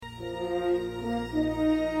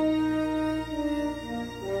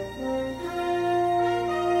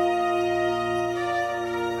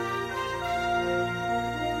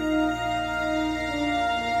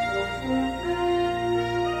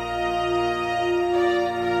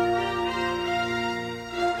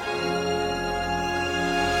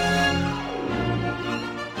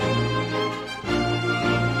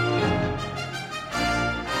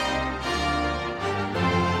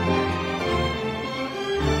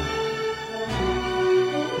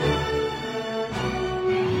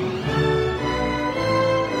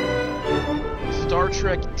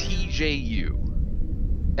Trek TJU,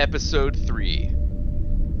 Episode 3,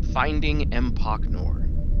 Finding Empok Nor.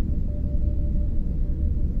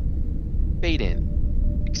 Fade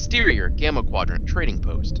in. Exterior Gamma Quadrant Trading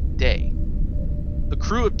Post, day. The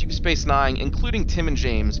crew of Deep Space Nine, including Tim and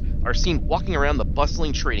James, are seen walking around the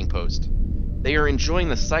bustling trading post. They are enjoying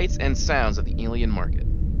the sights and sounds of the alien market.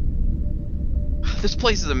 This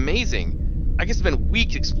place is amazing. I guess I've been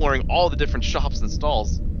weeks exploring all the different shops and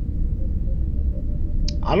stalls.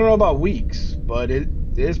 I don't know about weeks, but it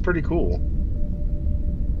is pretty cool.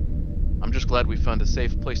 I'm just glad we found a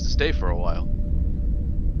safe place to stay for a while.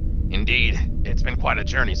 Indeed, it's been quite a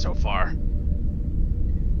journey so far.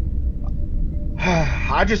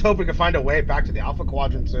 I just hope we can find a way back to the Alpha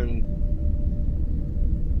Quadrant soon.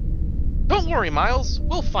 Don't worry, Miles.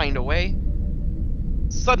 We'll find a way.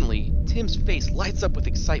 Suddenly, Tim's face lights up with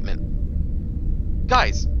excitement.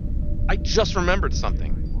 Guys, I just remembered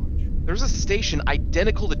something. There's a station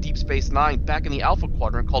identical to Deep Space Nine back in the Alpha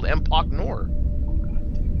Quadrant called Empok Nor.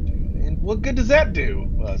 And what good does that do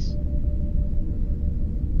us?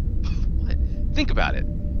 What? Think about it.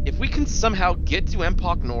 If we can somehow get to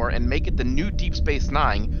Empok Nor and make it the new Deep Space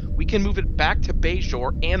Nine, we can move it back to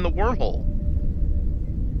Bayshore and the wormhole.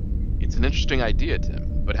 It's an interesting idea,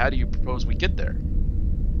 Tim, but how do you propose we get there?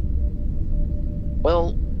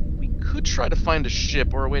 Well, we could try to find a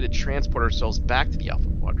ship or a way to transport ourselves back to the Alpha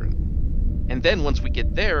Quadrant. And then once we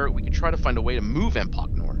get there, we could try to find a way to move Empok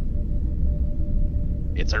Nor.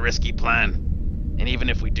 It's a risky plan. And even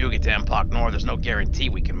if we do get to Empok Nor, there's no guarantee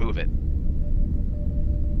we can move it.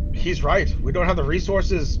 He's right. We don't have the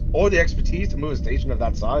resources or the expertise to move a station of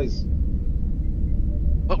that size.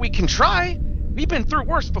 But we can try. We've been through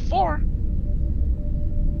worse before.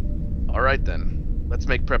 All right then. Let's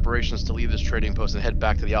make preparations to leave this trading post and head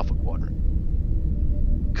back to the Alpha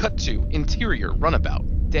Quadrant. Cut to interior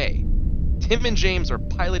runabout, day. Tim and James are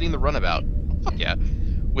piloting the runabout. Oh, fuck yeah.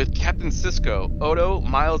 With Captain Sisko, Odo,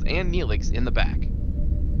 Miles, and Neelix in the back.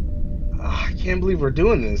 I can't believe we're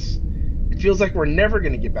doing this. It feels like we're never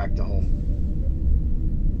going to get back to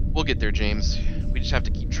home. We'll get there, James. We just have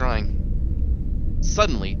to keep trying.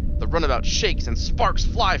 Suddenly, the runabout shakes and sparks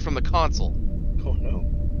fly from the console. Oh no.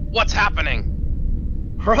 What's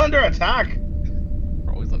happening? We're under attack.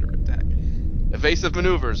 We're always under attack. Evasive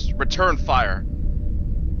maneuvers. Return fire.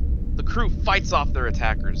 The crew fights off their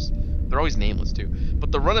attackers. They're always nameless, too.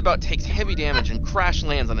 But the runabout takes heavy damage and crash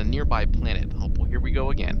lands on a nearby planet. Oh boy, here we go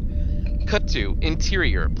again. Cut to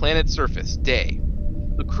interior, planet surface, day.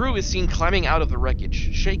 The crew is seen climbing out of the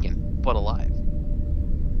wreckage, shaken, but alive.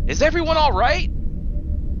 Is everyone alright?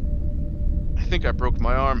 I think I broke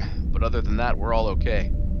my arm, but other than that, we're all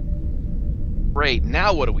okay. Great,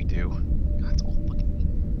 now what do we do? God, it's all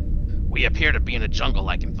fucking... We appear to be in a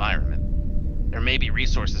jungle-like environment. There may be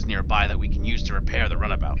resources nearby that we can use to repair the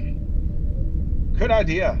runabout. Good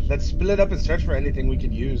idea. Let's split up and search for anything we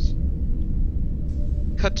can use.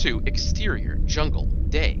 Cut to exterior, jungle,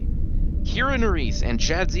 day. Kira Nerys and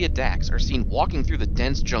Jadzia Dax are seen walking through the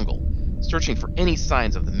dense jungle, searching for any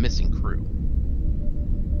signs of the missing crew.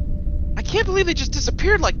 I can't believe they just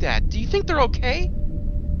disappeared like that. Do you think they're okay?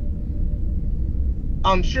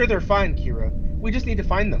 I'm sure they're fine, Kira. We just need to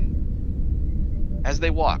find them. As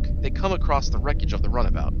they walk, they come across the wreckage of the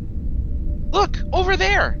runabout. Look, over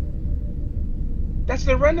there! That's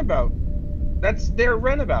their runabout. That's their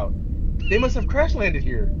runabout. They must have crash landed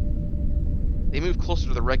here. They move closer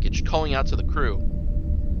to the wreckage, calling out to the crew.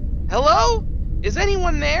 Hello? Is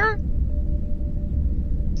anyone there?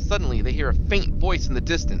 Suddenly, they hear a faint voice in the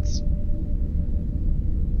distance.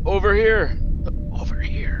 Over here. Over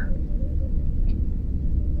here.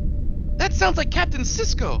 That sounds like Captain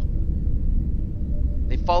Sisko.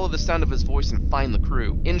 They follow the sound of his voice and find the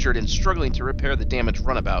crew, injured and struggling to repair the damaged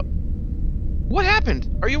runabout. What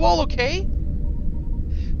happened? Are you all okay?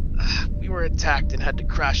 We were attacked and had to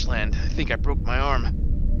crash land. I think I broke my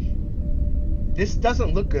arm. This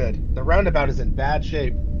doesn't look good. The roundabout is in bad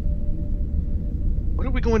shape. What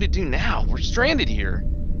are we going to do now? We're stranded here.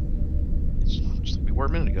 Just like we were a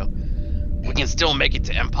minute ago. We can still make it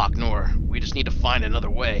to Empok Nor. We just need to find another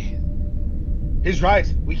way. He's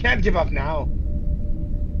right. We can't give up now.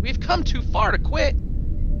 We've come too far to quit.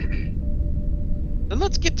 Then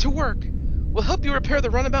let's get to work. We'll help you repair the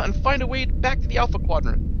runabout and find a way back to the Alpha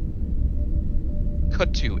Quadrant.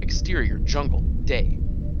 Cut to exterior jungle, day.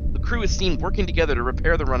 The crew is seen working together to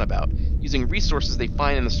repair the runabout, using resources they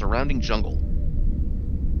find in the surrounding jungle.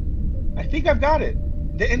 I think I've got it.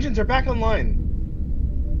 The engines are back online.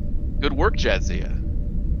 Good work, Jadzia.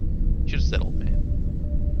 Should have said old man.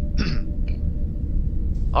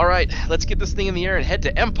 Alright, let's get this thing in the air and head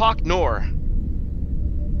to Empok Nor.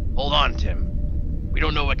 Hold on, Tim. We We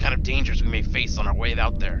don't know what kind of dangers we may face on our way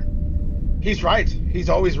out there. He's right. He's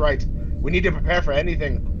always right. We need to prepare for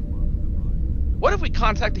anything. What if we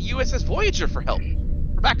contact the USS Voyager for help?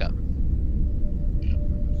 For backup?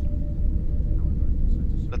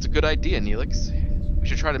 That's a good idea, Neelix. We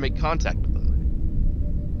should try to make contact with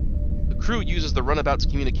them. The crew uses the runabout's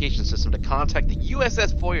communication system to contact the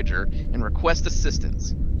USS Voyager and request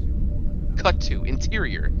assistance. Cut to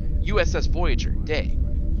interior USS Voyager, day.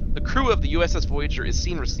 The crew of the USS Voyager is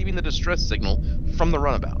seen receiving the distress signal from the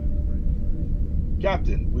runabout.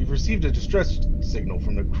 Captain, we've received a distress signal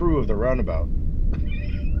from the crew of the runabout.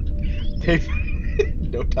 They've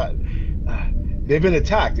no time. They've been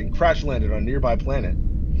attacked and crash landed on a nearby planet.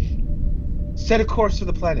 Set a course for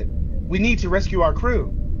the planet. We need to rescue our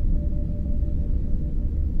crew.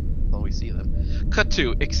 Well, we see them. Cut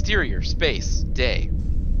to exterior space, day.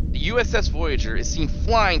 The USS Voyager is seen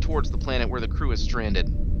flying towards the planet where the crew is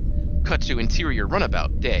stranded. Cut to interior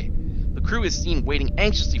runabout, day. The crew is seen waiting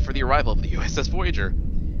anxiously for the arrival of the USS Voyager.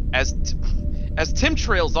 As Tim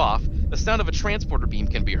trails off, the sound of a transporter beam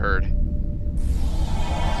can be heard.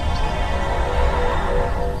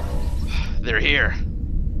 They're here.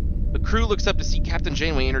 The crew looks up to see Captain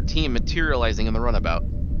Janeway and her team materializing in the runabout.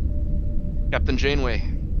 Captain Janeway,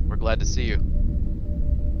 we're glad to see you.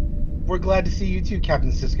 We're glad to see you too,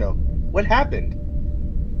 Captain Sisko. What happened?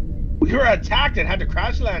 We were attacked and had to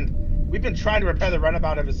crash land. We've been trying to repair the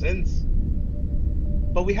runabout ever since.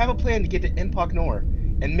 But we have a plan to get to Empok Nor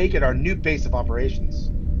and make it our new base of operations.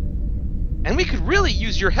 And we could really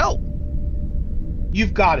use your help.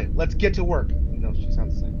 You've got it. Let's get to work. No, she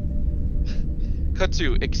sounds the same. Cut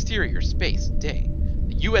to exterior space, day.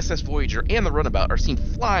 The USS Voyager and the runabout are seen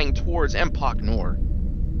flying towards Empok Nor.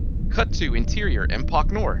 Cut to interior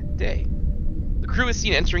Empok Nor, day. The crew is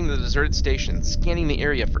seen entering the deserted station, scanning the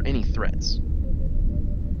area for any threats.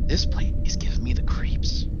 This place gives me the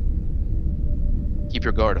creeps. Keep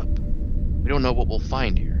your guard up. We don't know what we'll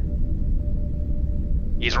find here.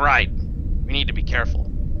 He's right. We need to be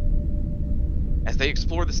careful. As they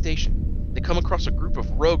explore the station, they come across a group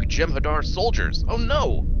of rogue Jem'Hadar soldiers. Oh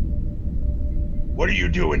no! What are you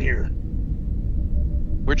doing here?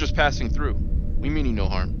 We're just passing through. We mean you no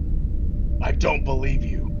harm. I don't believe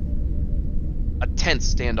you. A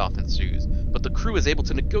tense standoff ensues, but the crew is able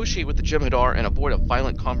to negotiate with the Jem'Hadar and avoid a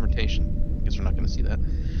violent confrontation. Guess we're not going to see that.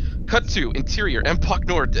 Cut to interior Empok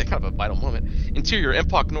Nor, kind of a vital moment. Interior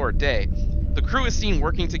Empok Nor, day. The crew is seen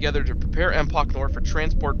working together to prepare Empok Nor for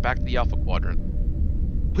transport back to the Alpha Quadrant.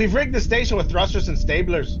 We've rigged the station with thrusters and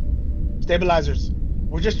stabilizers.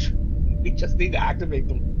 We just need to activate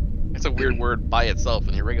them. It's a weird word by itself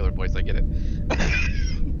in your regular voice. I get it.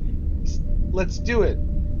 Let's do it.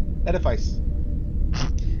 Edifice.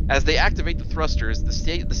 As they activate the thrusters, the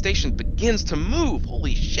station begins to move.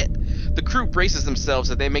 Holy shit! The crew braces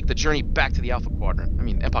themselves as they make the journey back to the Alpha Quadrant. I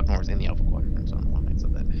mean, Empok Nor is in the Alpha Quadrant, so I don't know why I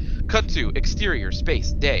said that. Cut to exterior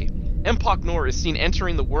space, day. Empok Nor is seen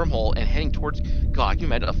entering the wormhole and heading towards... God, can you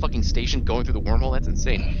imagine a fucking station going through the wormhole? That's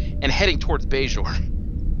insane. And heading towards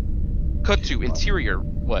Bajor. Cut to interior...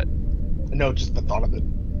 What? No, just the thought of it.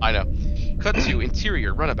 I know. Cut to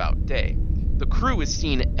interior runabout, day. The crew is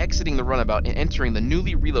seen exiting the runabout and entering the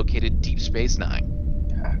newly relocated Deep Space Nine.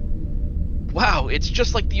 Wow, it's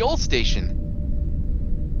just like the old station.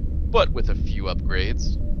 But with a few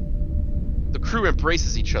upgrades. The crew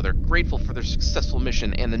embraces each other, grateful for their successful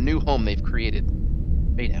mission and the new home they've created.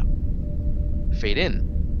 Fade out. Fade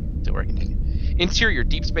in. So we're continuing. Interior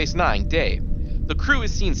Deep Space Nine, day. The crew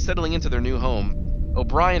is seen settling into their new home.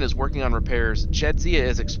 O'Brien is working on repairs, Jadzia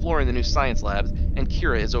is exploring the new science labs, and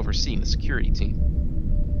Kira is overseeing the security team.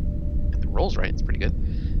 If the roll's right, it's pretty good.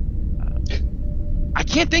 I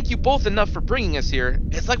can't thank you both enough for bringing us here.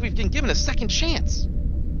 It's like we've been given a second chance.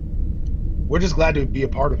 We're just glad to be a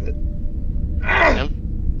part of it. I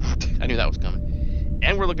knew that was coming.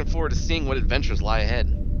 And we're looking forward to seeing what adventures lie ahead.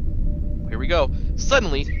 Here we go.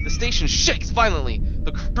 Suddenly, the station shakes violently.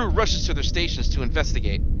 The crew rushes to their stations to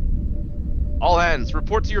investigate. All hands,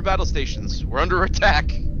 report to your battle stations. We're under attack.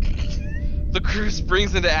 The crew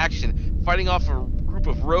springs into action, fighting off a group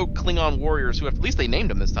of rogue Klingon warriors who have, at least they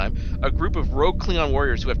named them this time, a group of rogue Klingon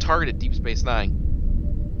warriors who have targeted Deep Space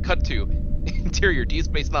Nine. Cut to interior Deep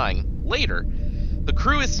Space Nine. Later, the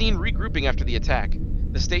crew is seen regrouping after the attack.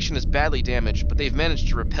 The station is badly damaged, but they've managed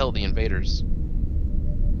to repel the invaders.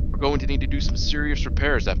 We're going to need to do some serious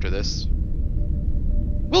repairs after this.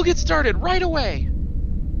 We'll get started right away.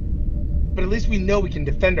 But at least we know we can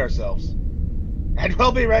defend ourselves. And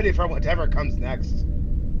we'll be ready for whatever comes next.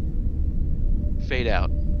 Fade out.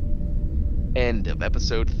 End of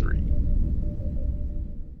episode 3.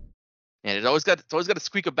 And it's always got a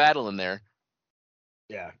squeak of battle in there.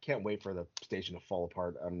 Yeah, can't wait for the station to fall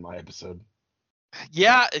apart on my episode.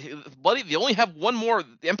 Yeah, buddy, they only have one more.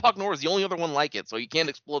 The Empok Nor is the only other one like it, so you can't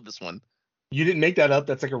explode this one. You didn't make that up.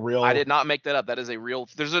 That's like a real. I did not make that up. That is a real.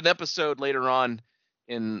 There's an episode later on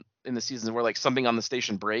in the season where like something on the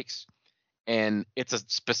station breaks, and it's a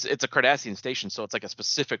Cardassian station, so it's like a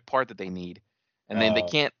specific part that they need, and then they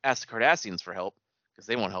can't ask the Cardassians for help because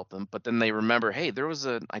they won't help them. But then they remember, hey, there was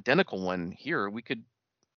an identical one here. We could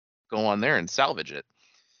go on there and salvage it.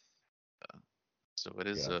 So it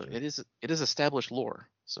is Gotcha. it is established lore.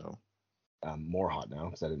 So I'm more hot now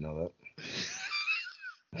because I didn't know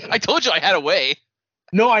that. I told you I had a way.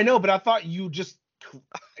 No, I know, but I thought you just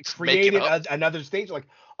created Make another station. Like,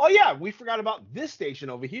 oh yeah, we forgot about this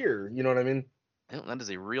station over here. You know what I mean? That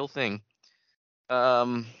is a real thing.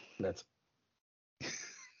 That's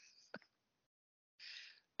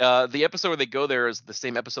the episode where they go there is the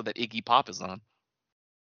same episode that Iggy Pop is on.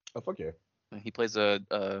 oh fuck yeah. He plays a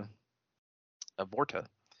Vorta.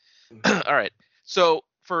 All right. So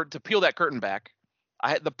to peel that curtain back,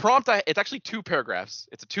 the prompt. It's actually 2 paragraphs.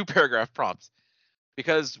 It's a 2-paragraph prompt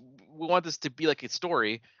because we want this to be like a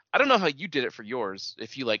story. I don't know how you did it for yours.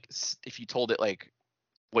 If you told it like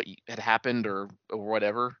what had happened or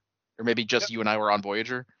whatever, or maybe just you and I were on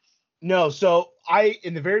Voyager. No, so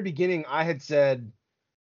in the very beginning I had said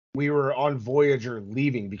we were on Voyager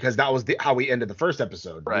leaving because that was how we ended the first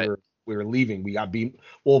episode. Right. We were leaving. We got beamed.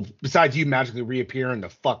 Well, besides you magically reappearing the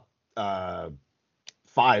 4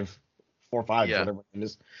 5, whatever it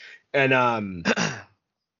is. And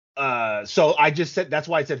so I just said that's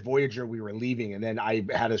why I said Voyager we were leaving, and then I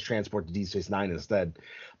had us transport to Deep Space Nine instead.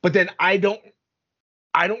 But then I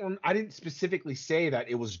didn't specifically say that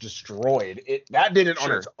it was destroyed. That did it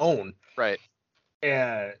on its own. Right.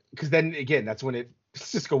 Because then again, that's when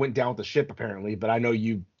Cisco went down with the ship apparently. But I know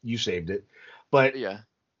you saved it. But yeah,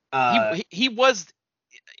 he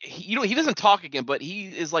doesn't talk again, but he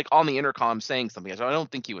is like on the intercom saying something. So I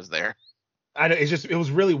don't think he was there. I know it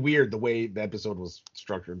was really weird the way the episode was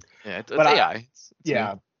structured. Yeah, it's AI.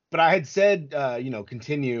 Yeah, but I had said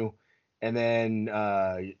continue, and then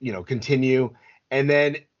continue, and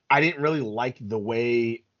then I didn't really like the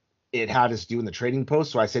way it had us doing the trading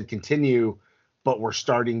post, so I said continue, but we're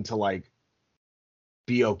starting to like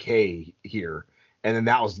be okay here, and then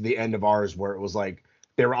that was the end of ours where it was like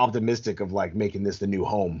they were optimistic of like making this the new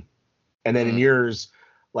home, and then in yours,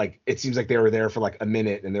 like it seems like they were there for like a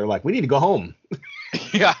minute and they're like, we need to go home.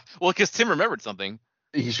 Yeah, well, because Tim remembered something.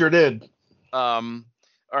 He sure did. All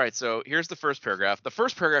right, so here's the first paragraph. The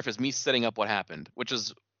first paragraph is me setting up what happened, which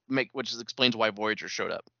explains why Voyager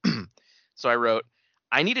showed up. So I wrote,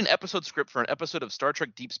 I need an episode script for an episode of Star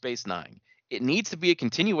Trek Deep Space Nine. It needs to be a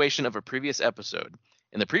continuation of a previous episode.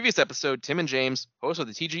 In the previous episode, Tim and James, hosts of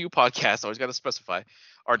the TJU podcast, always got to specify,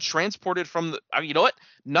 are transported from the. You know what?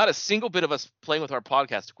 Not a single bit of us playing with our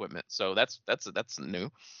podcast equipment. So that's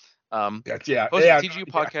new. Hosts of the TJU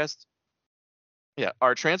podcast,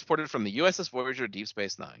 are transported from the USS Voyager to Deep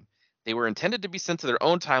Space Nine. They were intended to be sent to their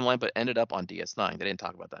own timeline, but ended up on DS9. They didn't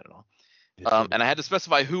talk about that at all. And I had to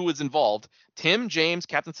specify who was involved. Tim, James,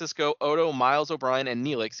 Captain Sisko, Odo, Miles O'Brien, and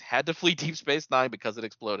Neelix had to flee Deep Space Nine because it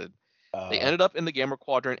exploded. They ended up in the Gamma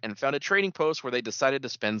Quadrant and found a trading post where they decided to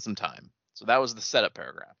spend some time. So that was the setup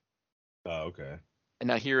paragraph. Oh, okay. And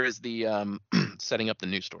now here is the setting up the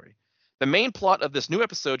new story. The main plot of this new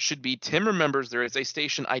episode should be Tim remembers there is a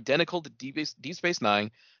station identical to Deep Space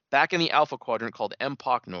Nine back in the Alpha Quadrant called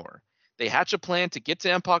Empok Nor. They hatch a plan to get to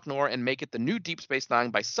Empok Nor and make it the new Deep Space Nine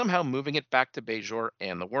by somehow moving it back to Bajor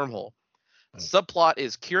and the wormhole. Subplot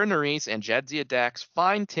is Kira Nerys and Jadzia Dax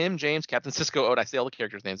find Tim, James, Captain Sisko, Odo, I say all the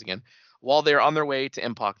characters' names again, while they're on their way to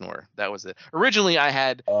Empok Nor. That was it. Originally, I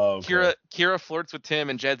had Kira flirts with Tim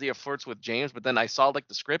and Jadzia flirts with James, but then I saw like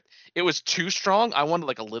the script. It was too strong. I wanted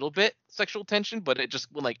like a little bit sexual tension, but it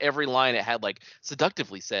just when like every line it had like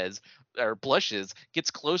seductively says or blushes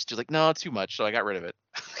gets close to like no, it's too much. So I got rid of it.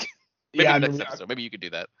 Maybe next episode. Maybe you could do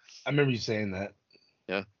that. I remember you saying that.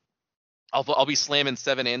 Yeah. I'll be slamming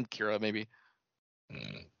Seven and Kira maybe.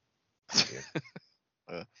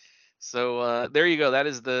 So there you go. That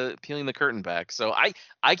is the peeling the curtain back. So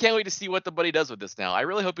I can't wait to see what the buddy does with this now. I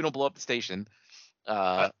really hope you don't blow up the station.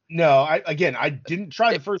 No, I didn't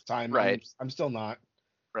try the first time. Right. I'm still not.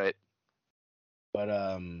 Right. But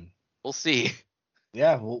we'll see.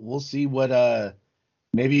 Yeah, we'll see what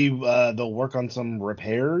maybe they'll work on some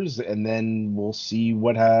repairs and then we'll see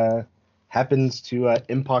what happens to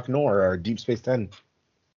Empok Nor or Deep Space 10.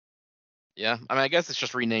 Yeah, I mean, I guess it's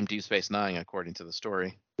just renamed Deep Space Nine according to the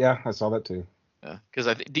story. Yeah, I saw that too. Yeah, because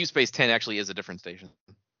I think Deep Space 10 actually is a different station.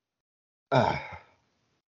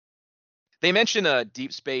 They mention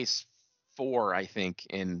Deep Space 4, I think,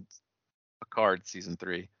 in Picard season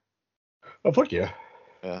 3. Oh, fuck yeah.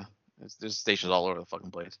 Yeah, there's stations all over the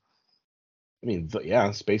fucking place. I mean,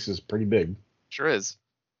 yeah, space is pretty big. Sure is.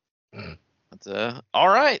 That's all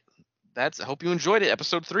right. I hope you enjoyed it.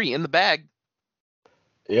 Episode 3 in the bag.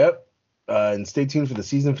 Yep. And stay tuned for the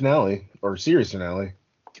season finale or series finale.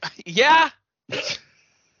 Yeah.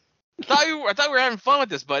 I thought we were having fun with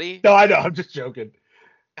this, buddy. No, I know. I'm just joking.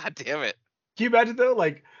 God damn it. Can you imagine though,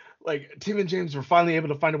 like Tim and James were finally able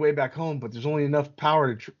to find a way back home, but there's only enough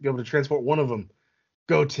power to be able to transport one of them.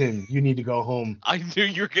 Go, Tim. You need to go home. I knew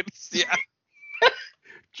you were gonna. Yeah.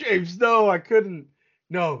 James, no, I couldn't.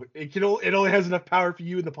 No, it only has enough power for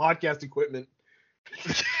you and the podcast equipment.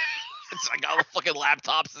 I got all the fucking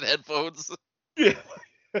laptops and headphones. Yeah.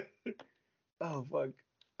 Oh fuck.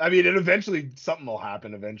 I mean, eventually something will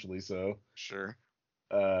happen eventually. So sure.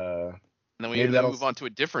 And then we move on to a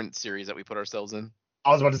different series that we put ourselves in.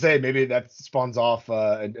 I was about to say maybe that spawns off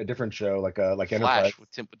a different show like Flash Enterprise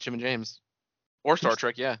with Tim and James, or Star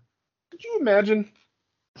Trek. Yeah. Could you imagine?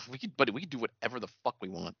 We could do whatever the fuck we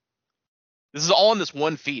want. This is all in this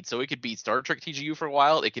one feed, so it could be Star Trek TJU for a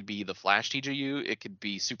while. It could be the Flash TJU. It could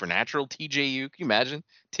be Supernatural TJU. Can you imagine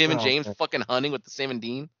Tim and James fucking hunting with the Sam and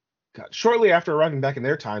Dean? God, shortly after arriving back in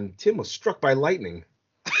their time, Tim was struck by lightning.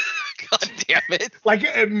 God damn it! Like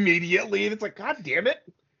immediately, it's like, God damn it!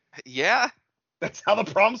 Yeah, that's how the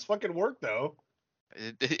prompts fucking work, though.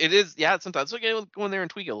 It is. Yeah, sometimes we can go in there and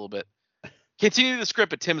tweak it a little bit. Continue the script,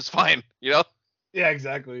 but Tim's fine. You know? Yeah,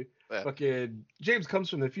 exactly. Yeah. Fucking James comes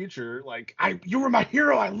from the future. Like, you were my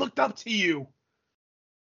hero. I looked up to you.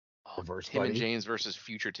 Oh, Reverse Tim buddy. and James versus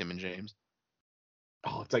future Tim and James.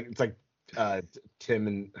 Oh, it's like Tim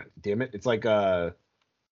and damn it, it's like Tim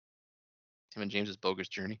and James's bogus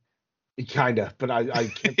journey. Kinda, but I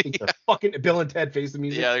can't think of fucking Bill and Ted Face the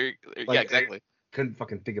Music. Yeah, yeah, exactly. I couldn't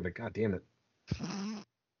fucking think of it. God damn it.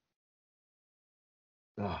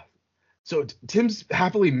 So Tim's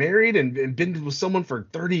happily married and been with someone for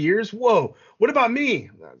 30 years. Whoa, what about me?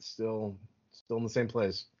 Still in the same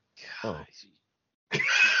place. Oh,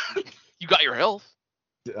 you got your health.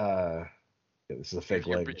 Yeah, this is a fake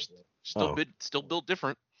leg. Still built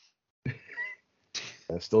different.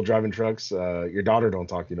 Still driving trucks. Your daughter don't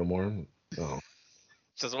talk to you no more. Oh.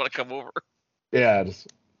 She doesn't want to come over. Yeah.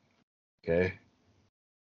 Okay.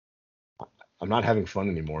 I'm not having fun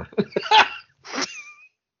anymore.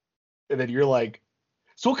 And then you're like,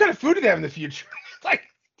 so what kind of food do they have in the future? Like,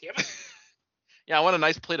 damn it. Yeah, I want a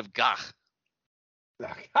nice plate of gach.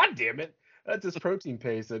 God damn it. That's this protein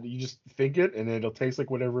paste that you just think it and it'll taste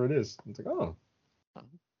like whatever it is. It's like, oh.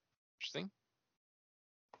 Interesting.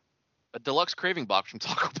 A deluxe craving box from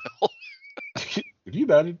Taco Bell. Could you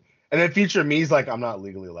imagine? And then feature me's like, I'm not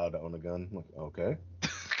legally allowed to own a gun. I'm like, okay.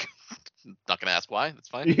 Not gonna ask why. That's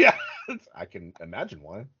fine. Yeah, I can imagine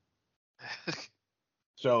why.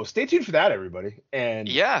 So stay tuned for that, everybody. And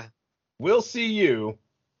yeah, we'll see you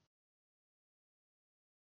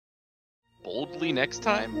boldly next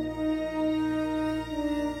time.